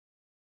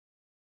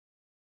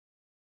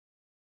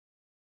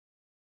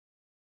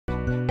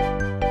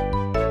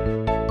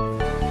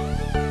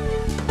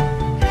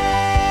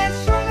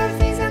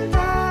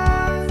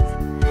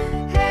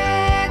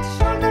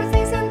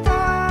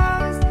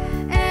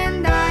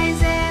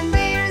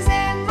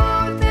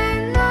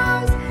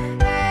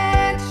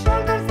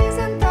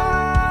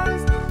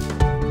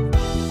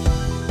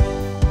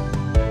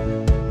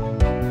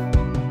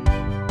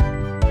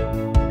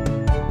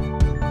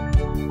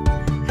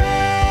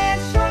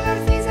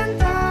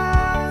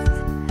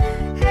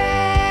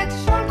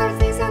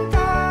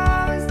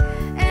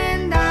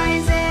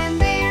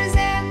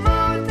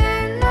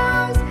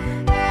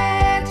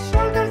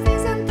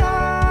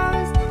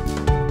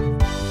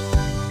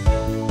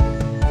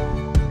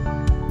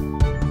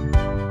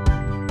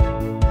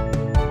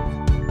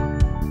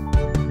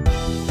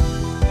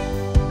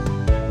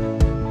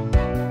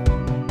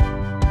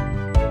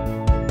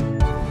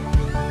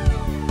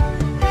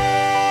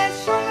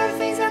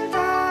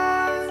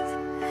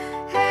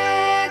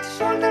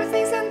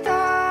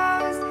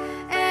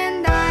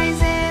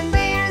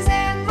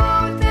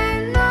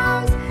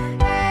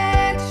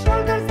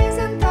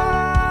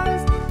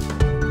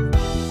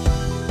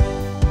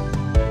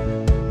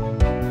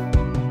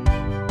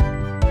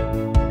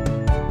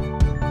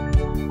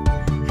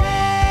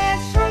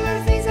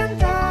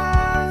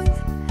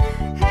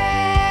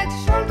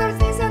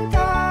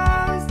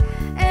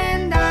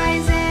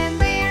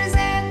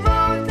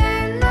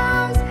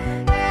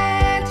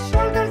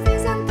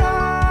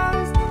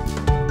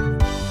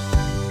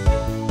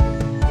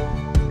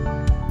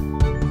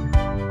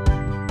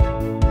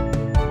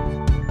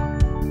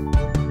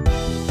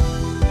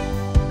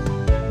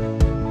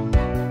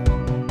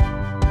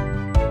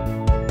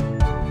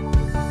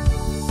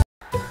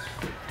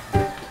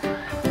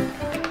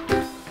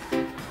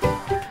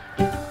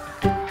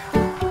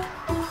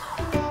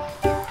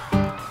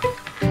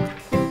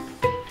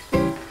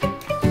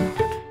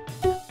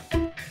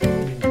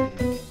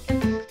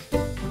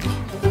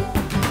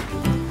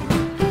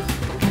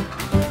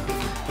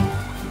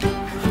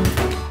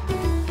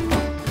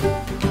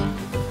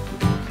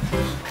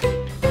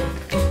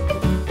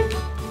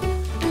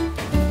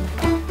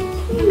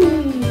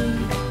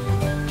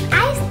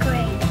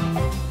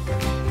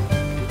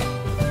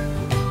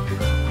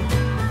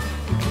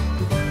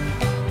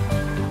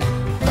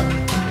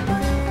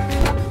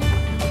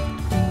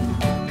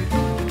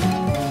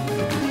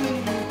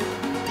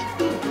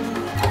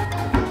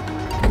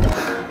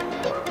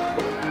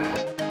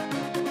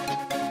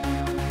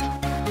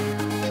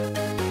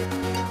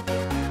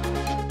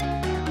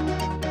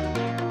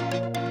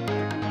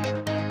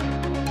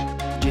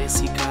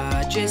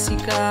Jessica,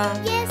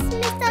 Jessica. Yes,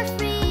 Mr.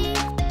 Fridge.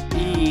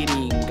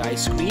 Eating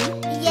ice cream?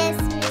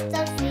 Yes,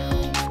 Mr.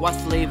 Fridge. What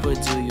flavor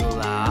do you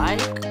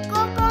like?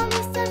 Coco,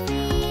 Mr.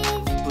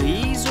 Fridge.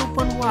 Please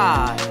open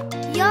wide.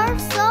 You're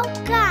so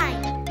kind.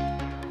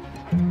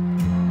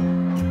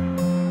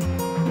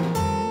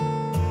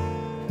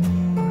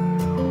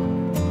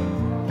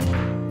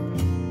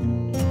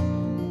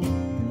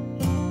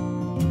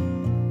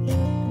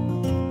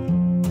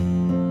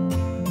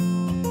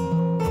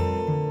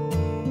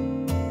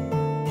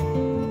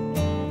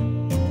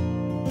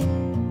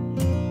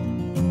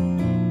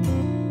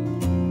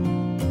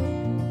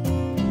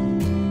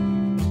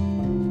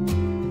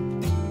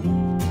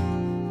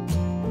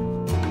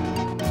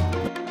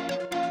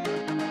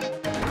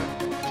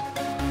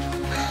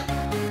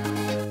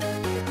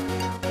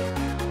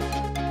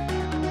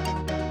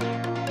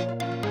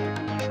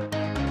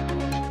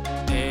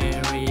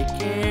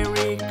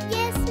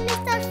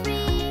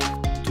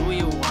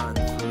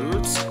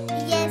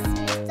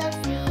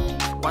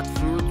 What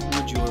fruit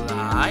would you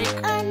like?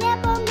 An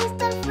apple,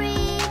 Mr.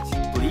 Fridge.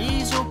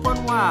 Please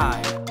open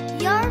wide.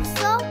 You're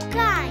so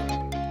kind.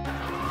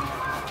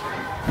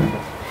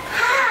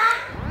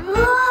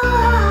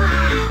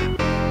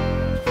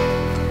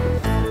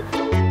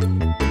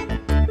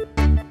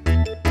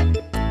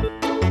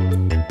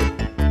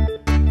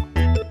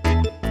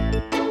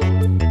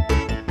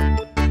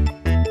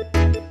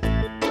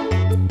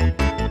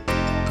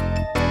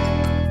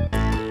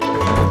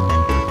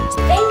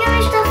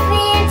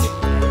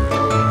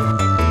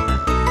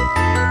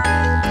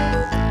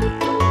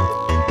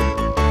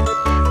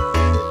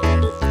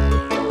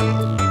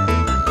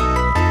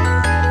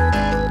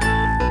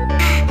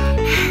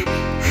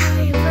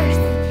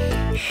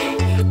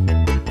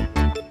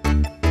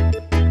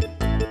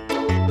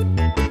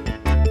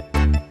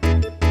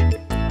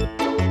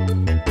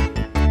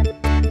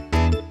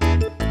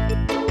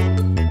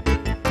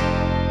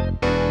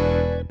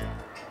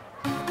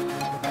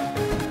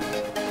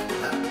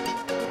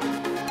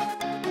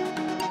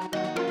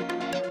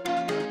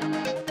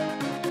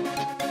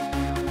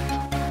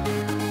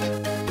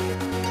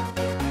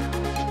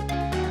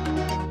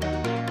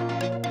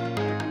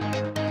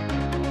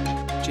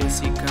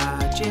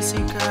 Jessica,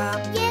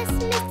 Jessica. Yes,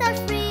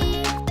 Mr.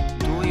 Fridge.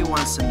 Do you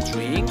want some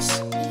drinks?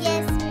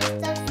 Yes,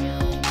 Mr.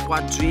 Fridge.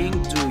 What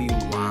drink do you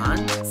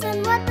want?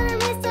 Some water,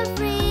 Mr.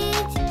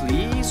 Fridge.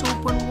 Please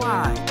open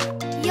wide.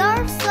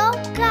 You're so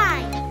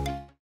kind.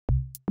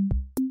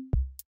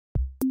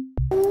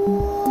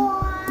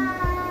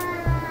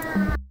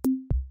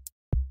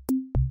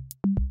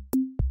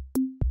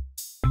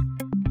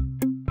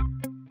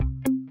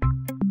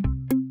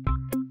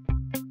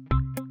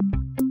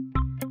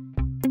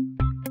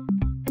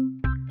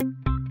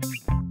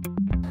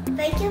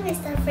 Thank you,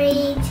 Mr.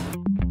 Fridge.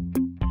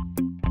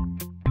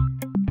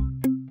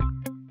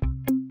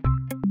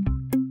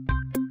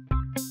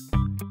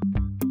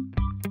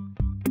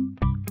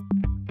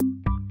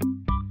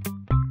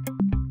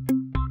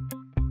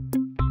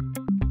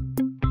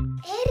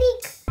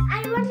 Eric,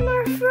 I want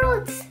more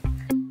fruits.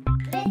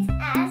 Let's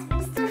ask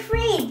Mr.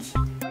 Fridge.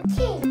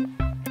 Okay.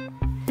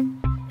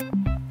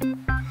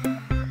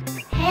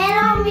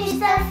 Hello,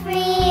 Mr.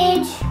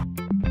 Fridge.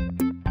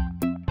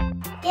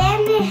 Can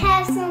we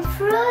have some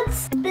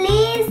fruits,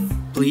 please?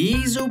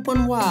 Please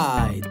open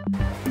wide.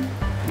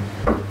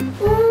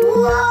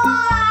 Wow!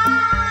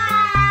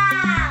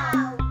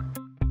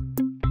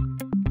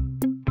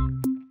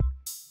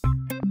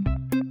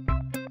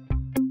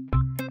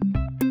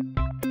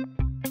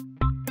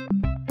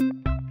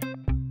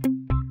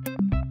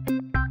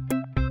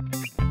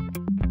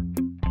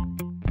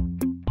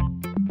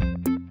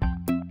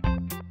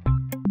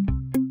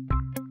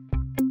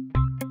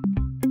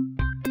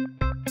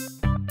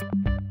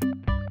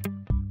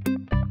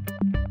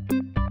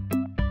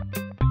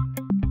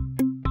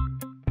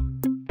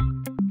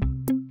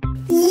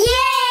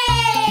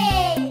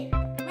 Yay!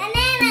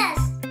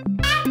 Bananas,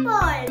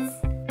 apples,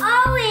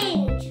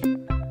 orange,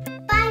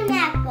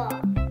 pineapple,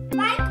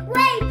 white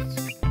grapes,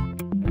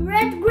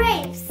 red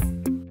grapes.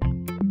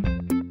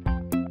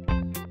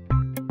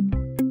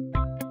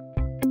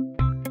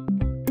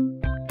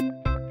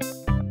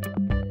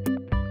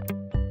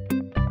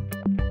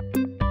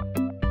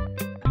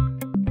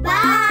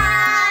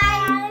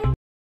 Bye!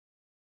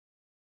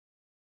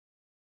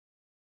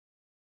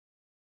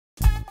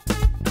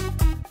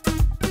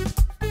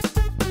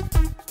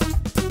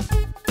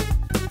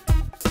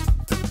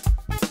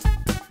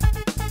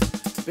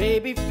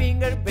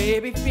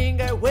 Baby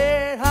finger,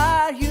 where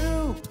are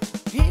you?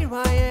 Here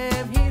I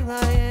am,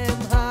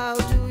 how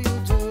do you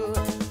do?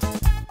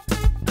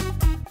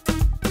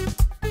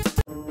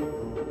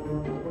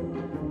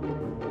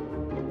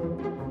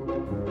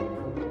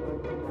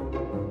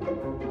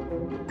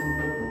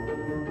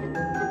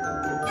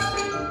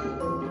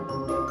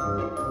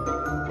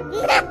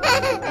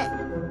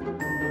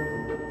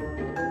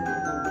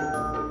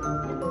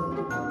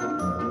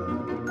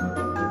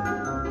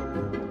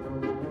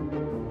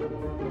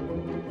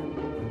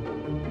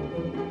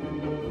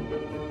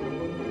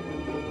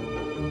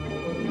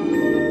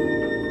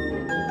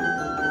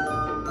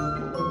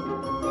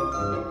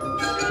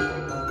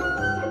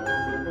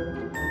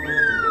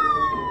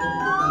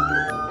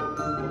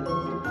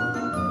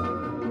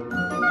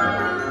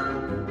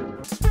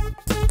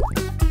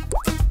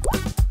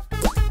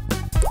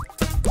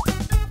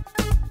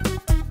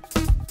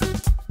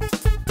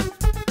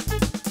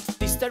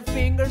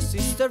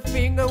 Sister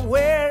Finger,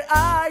 where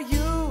are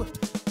you?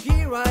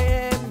 Here I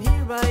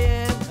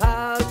am,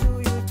 how do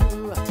you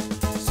do?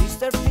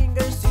 Sister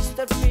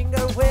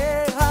Finger,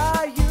 where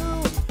are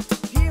you?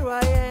 Here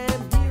I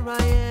am,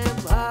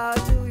 how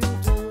do you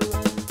do?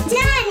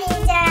 Johnny,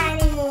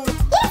 Johnny.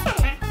 Yes,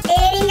 Mama.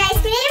 Eating ice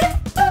cream?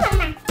 No,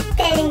 Mama.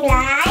 Telling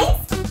lies?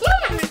 No,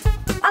 Mama.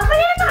 Open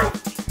your mouth.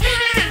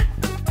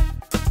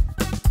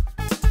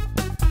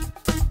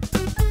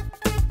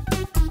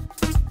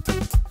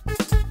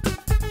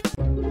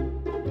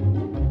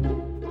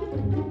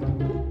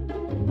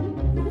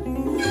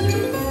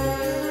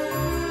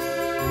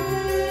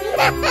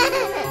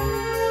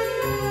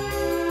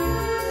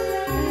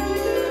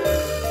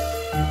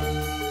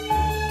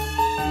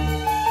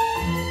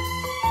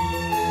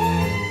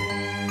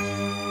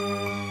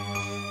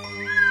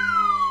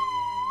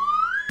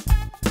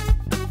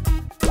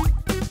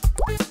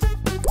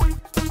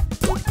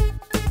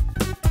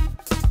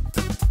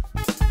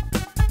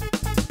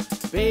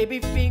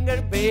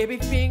 Baby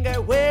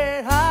finger,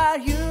 where are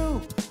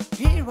you?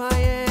 Here I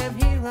am,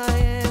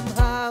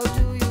 how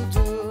do you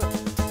do?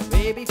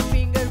 Baby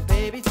finger,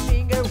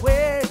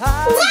 where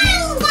are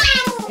you?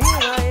 Here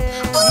I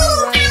am,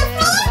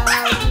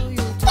 how do you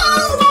do?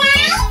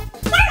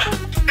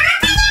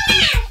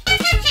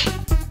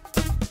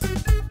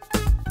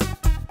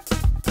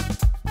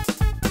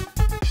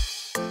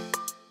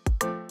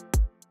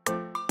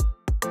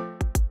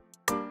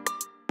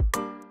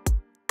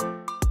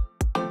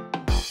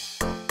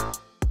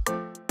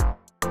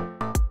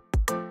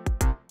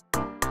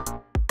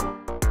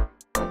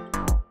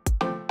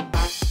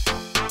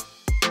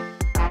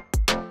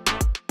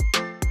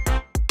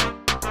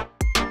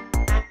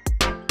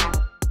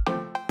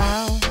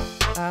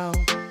 Ow,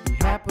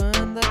 it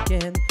happened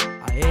again.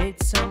 I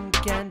ate some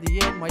candy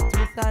and my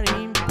teeth are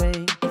in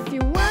pain. If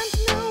you want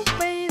no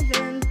pain,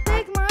 then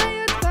take my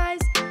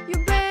advice.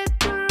 You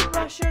better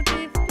brush your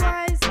teeth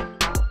twice.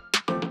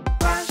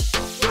 Wash,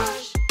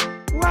 wash,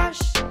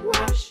 wash,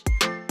 wash.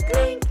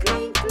 Clean,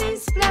 clean, clean,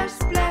 splash,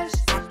 splash,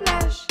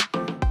 splash.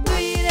 Do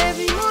it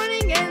every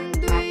morning and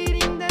do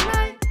it in the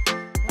night.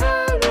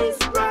 Always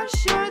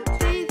brush your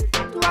teeth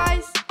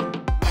twice.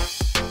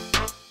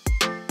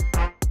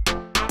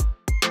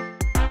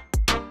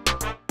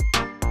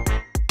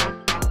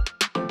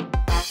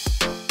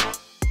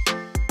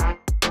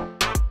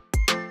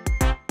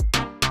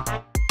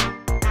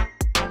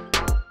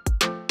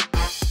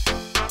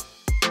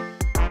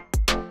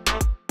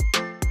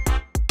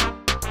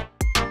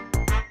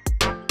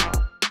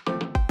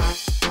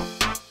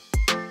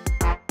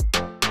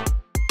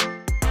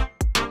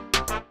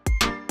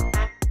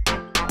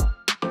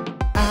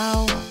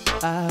 Ow,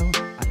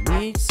 I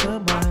need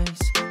some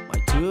ice. My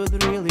tooth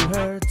really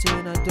hurts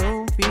and I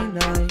don't feel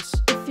nice.